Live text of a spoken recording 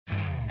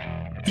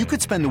You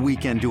could spend the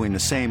weekend doing the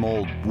same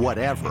old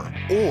whatever,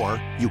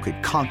 or you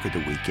could conquer the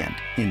weekend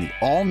in the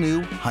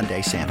all-new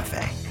Hyundai Santa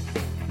Fe.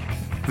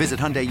 Visit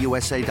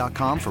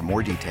HyundaiUSA.com for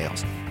more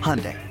details.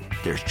 Hyundai,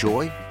 there's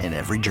joy in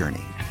every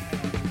journey.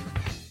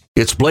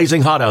 It's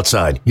blazing hot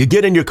outside. You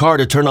get in your car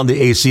to turn on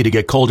the AC to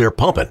get cold air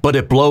pumping, but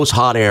it blows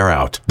hot air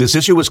out. This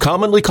issue is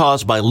commonly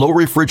caused by low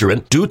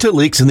refrigerant due to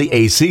leaks in the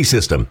AC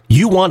system.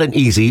 You want an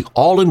easy,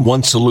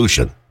 all-in-one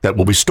solution that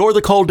will restore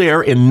the cold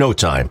air in no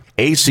time.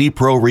 AC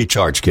Pro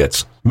Recharge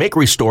Kits make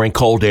restoring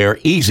cold air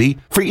easy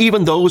for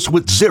even those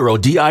with zero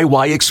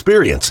DIY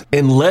experience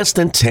in less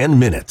than 10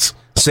 minutes.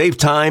 Save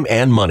time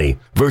and money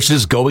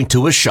versus going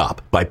to a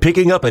shop by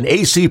picking up an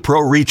AC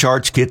Pro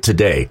Recharge Kit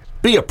today.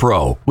 Be a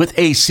pro with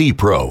AC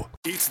Pro.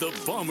 It's the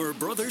Bomber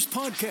Brothers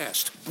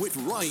Podcast with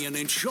Ryan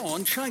and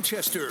Sean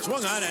Chichester.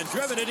 Swung on and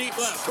driven to deep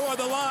left toward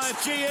the line.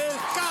 She is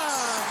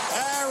gone.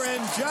 Aaron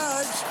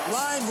Judge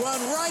line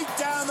run right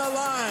down the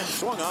line.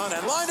 Swung on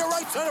and line to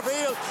right center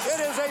field.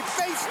 It is a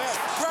base hit.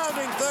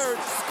 Grounding third.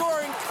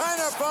 Scoring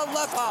Kiner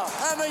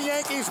Falefa. And the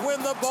Yankees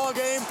win the ball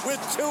game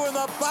with 2 in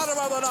the bottom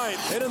of the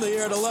ninth. Hit in the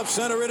air to left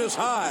center. It is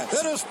high.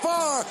 It is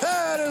far.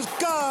 It is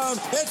gone.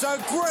 It's a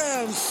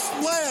grand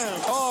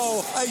slam.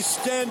 Oh, a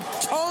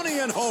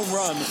Stantonian home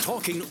run.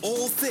 Talking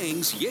all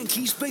things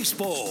Yankees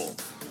baseball.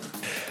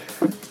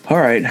 All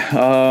right.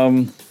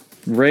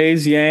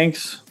 Rays,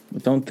 Yanks. I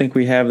don't think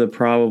we have the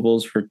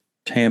probables for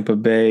Tampa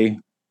Bay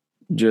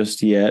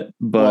just yet.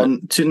 But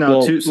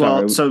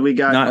so we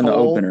got not in the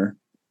Cole. opener.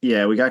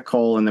 Yeah, we got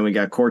Cole, and then we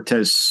got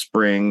Cortez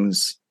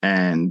Springs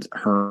and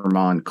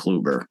Herman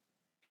Kluber.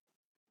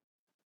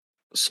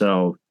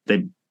 So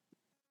they,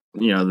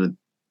 the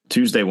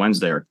Tuesday,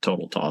 Wednesday are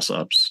total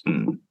toss-ups.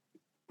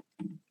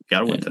 Got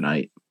to win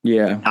tonight.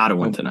 Yeah. Got to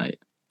win tonight.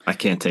 I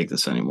can't take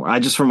this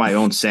anymore. For my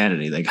own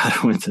sanity, they got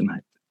to win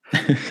tonight.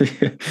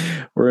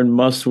 We're in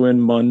must-win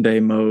Monday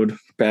mode.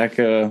 Back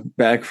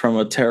from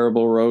a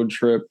terrible road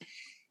trip,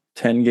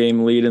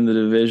 10-game lead in the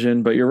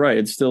division. But you're right.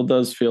 It still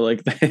does feel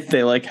like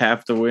they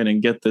have to win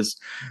and get this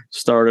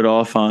started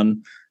off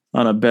on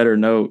a better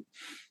note.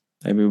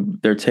 Maybe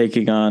they're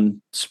taking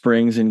on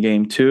Springs in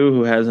game 2,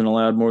 who hasn't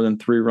allowed more than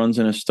 3 runs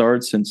in a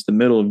start since the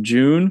middle of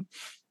June.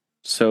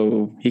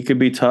 So he could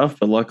be tough,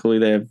 but luckily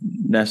they have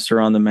Nestor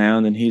on the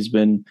mound, and he's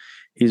been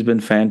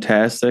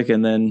fantastic.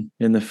 And then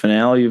in the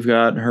finale, you've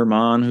got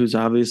Herman, who's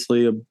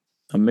obviously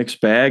a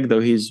mixed bag, though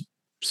he's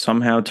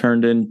somehow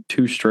turned in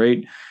 2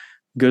 straight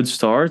good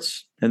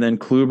starts. And then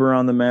Kluber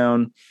on the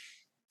mound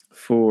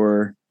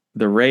for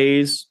the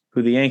Rays,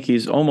 who the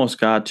Yankees almost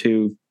got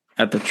to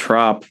at the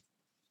Trop.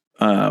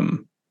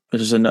 That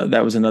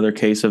was another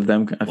case of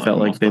them. I felt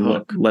like they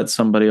let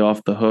somebody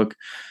off the hook.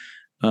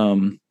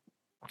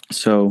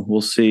 So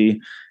we'll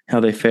see how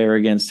they fare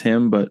against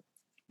him. But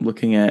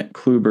looking at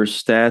Kluber's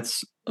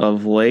stats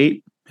of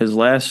late, his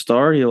last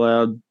start, he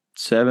allowed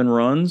 7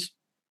 runs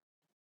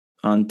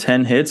on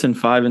 10 hits and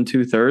 5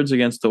 2/3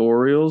 against the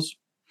Orioles.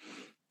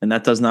 And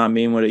that does not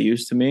mean what it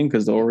used to mean,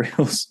 because the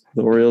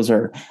Orioles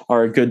are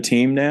a good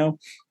team now.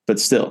 But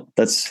still,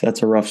 that's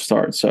a rough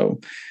start.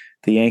 So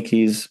the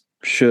Yankees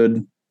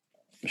should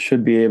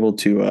be able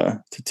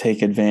to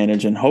take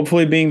advantage, and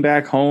hopefully being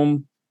back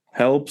home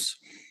helps.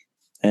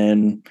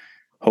 And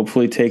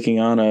hopefully taking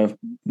on a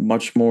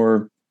much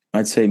more,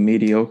 I'd say,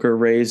 mediocre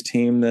Rays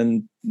team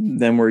than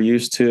we're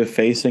used to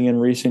facing in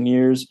recent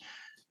years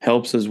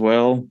helps as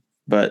well.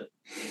 But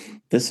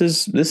this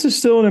is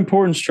still an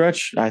important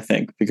stretch, I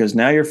think, because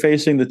now you're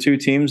facing the 2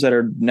 teams that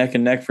are neck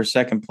and neck for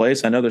second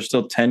place. I know they're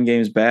still 10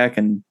 games back,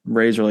 and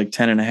Rays are like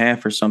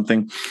 10.5 or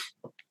something.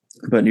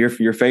 But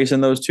you're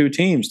facing those 2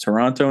 teams,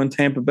 Toronto and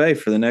Tampa Bay,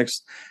 for the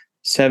next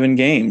 7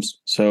 games.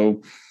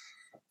 So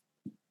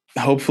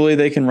hopefully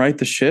they can right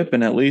the ship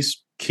and at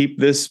least keep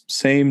this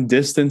same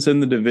distance in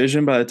the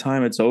division by the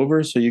time it's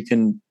over, so you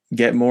can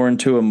get more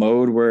into a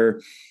mode where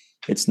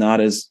it's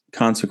not as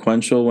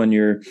consequential when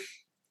you're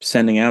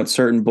sending out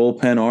certain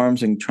bullpen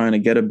arms and trying to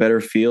get a better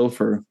feel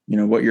for,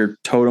 what your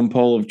totem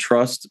pole of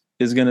trust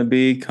is going to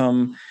be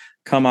come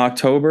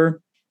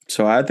October.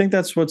 So I think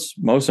that's what's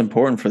most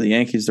important for the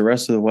Yankees the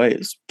rest of the way,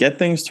 is get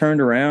things turned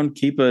around,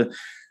 keep a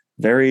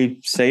very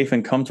safe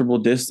and comfortable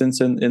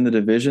distance in the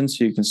division,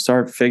 so you can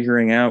start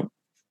figuring out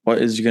what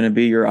is going to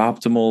be your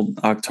optimal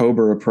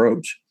October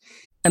approach.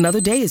 Another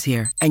day is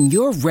here, and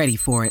you're ready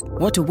for it.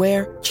 What to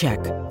wear? Check.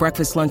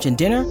 Breakfast, lunch, and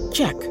dinner?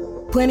 Check.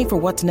 Planning for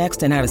what's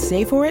next and how to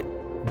save for it?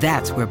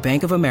 That's where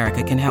Bank of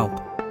America can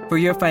help. For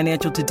your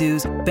financial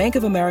to-dos, Bank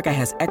of America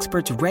has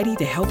experts ready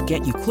to help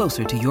get you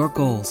closer to your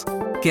goals.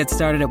 Get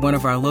started at one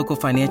of our local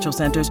financial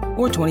centers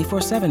or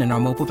 24/7 in our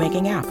mobile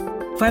banking app.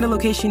 Find a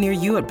location near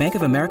you at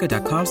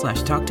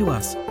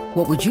bankofamerica.com/talktous.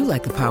 What would you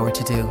like the power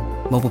to do?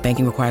 Mobile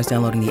banking requires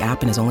downloading the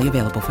app and is only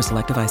available for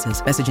select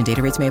devices. Message and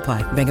data rates may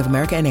apply. Bank of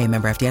America NA,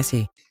 member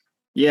FDIC.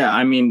 Yeah,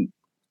 I mean,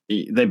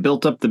 they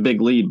built up the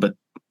big lead, but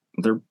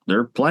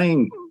they're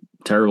playing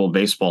terrible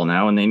baseball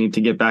now, and they need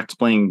to get back to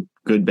playing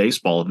good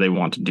baseball if they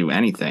want to do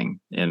anything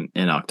in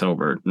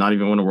October. Not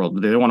even win a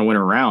world. They want to win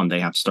a round. They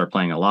have to start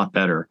playing a lot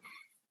better.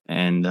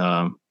 And,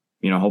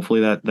 hopefully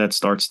that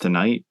starts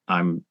tonight.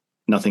 I'm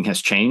nothing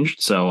has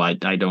changed. So I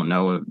don't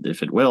know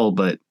if it will,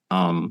 but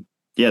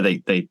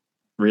they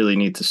really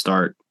need to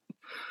start,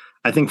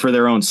 I think, for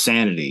their own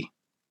sanity,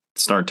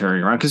 start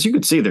turning around, because you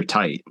could see they're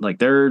tight. Like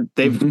they're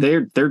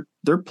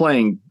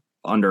playing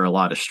under a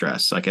lot of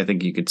stress. Like I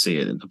think you could see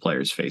it in the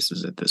players'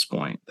 faces at this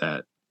point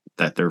that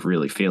they're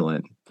really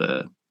feeling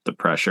the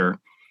pressure.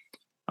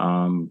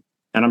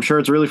 And I'm sure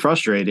it's really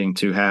frustrating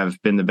to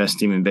have been the best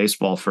team in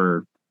baseball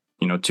for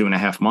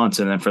 2.5 months,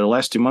 and then for the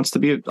last 2 months to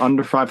be an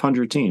under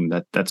 500 team.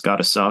 That's got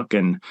to suck.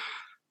 And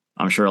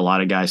I'm sure a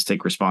lot of guys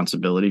take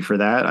responsibility for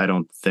that. I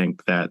don't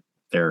think that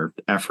their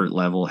effort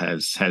level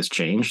has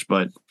changed,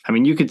 but I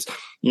mean, you could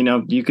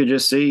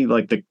just see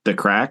like the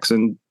cracks,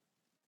 and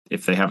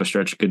if they have a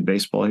stretch of good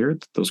baseball here,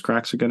 those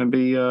cracks are going to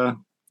be,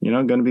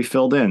 going to be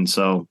filled in.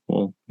 So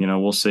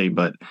we'll see,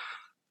 but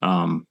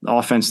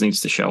offense needs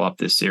to show up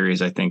this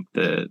series. I think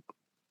that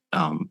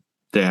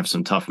they have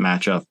some tough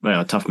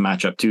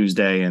matchup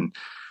Tuesday and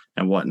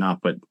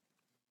whatnot, but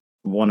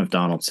one of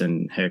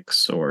Donaldson,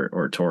 Hicks,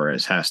 or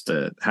Torres has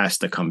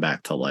to come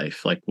back to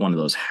life. Like one of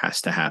those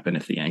has to happen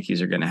if the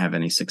Yankees are going to have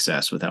any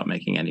success without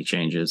making any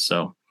changes.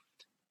 So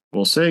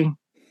we'll see.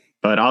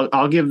 But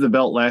I'll give the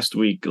belt last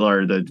week,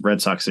 or the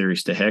Red Sox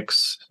series, to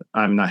Hicks.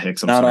 I'm not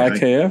Hicks. I'm not sorry.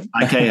 IKF.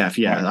 IKF,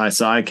 yeah. I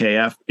saw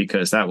IKF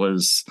because that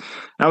was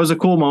a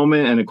cool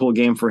moment and a cool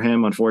game for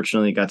him.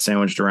 Unfortunately, he got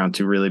sandwiched around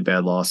 2 really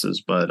bad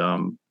losses, but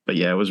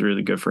yeah, it was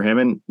really good for him.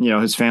 And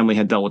his family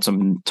had dealt with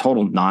some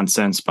total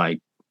nonsense by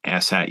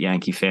asshat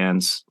Yankee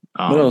fans.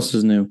 What else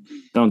is new?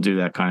 Don't do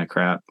that kind of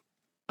crap.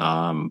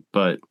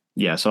 But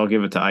yeah, so I'll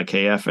give it to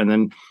IKF. And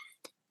then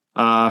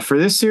for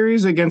this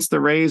series against the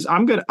Rays,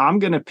 I'm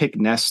gonna pick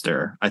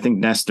Nestor. I think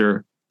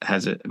Nestor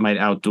might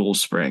outduel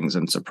Springs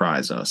and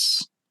surprise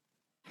us.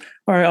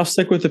 All right, I'll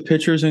stick with the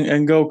pitchers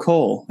and go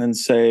Cole, and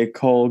say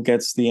Cole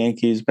gets the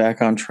Yankees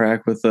back on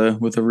track with a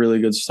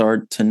really good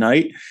start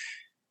tonight,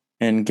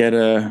 and get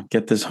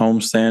this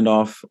homestand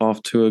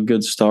off to a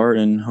good start,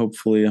 and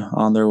hopefully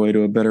on their way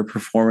to a better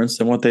performance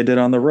than what they did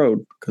on the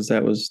road, because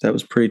that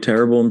was pretty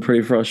terrible and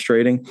pretty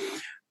frustrating.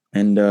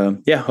 And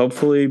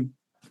hopefully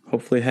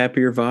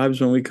happier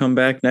vibes when we come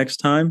back next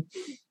time.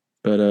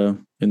 But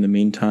in the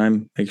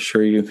meantime, make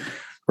sure you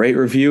rate,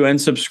 review, and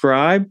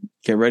subscribe.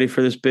 Get ready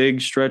for this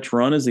big stretch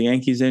run as the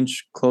Yankees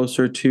inch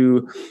closer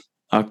to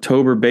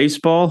October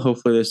baseball.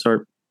 Hopefully they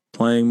start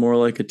playing more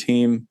like a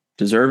team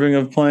deserving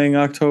of playing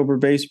October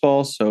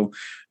baseball. So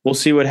we'll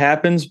see what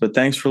happens, but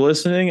thanks for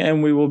listening,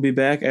 and we will be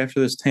back after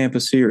this Tampa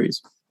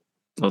series.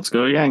 Let's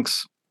go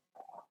Yanks.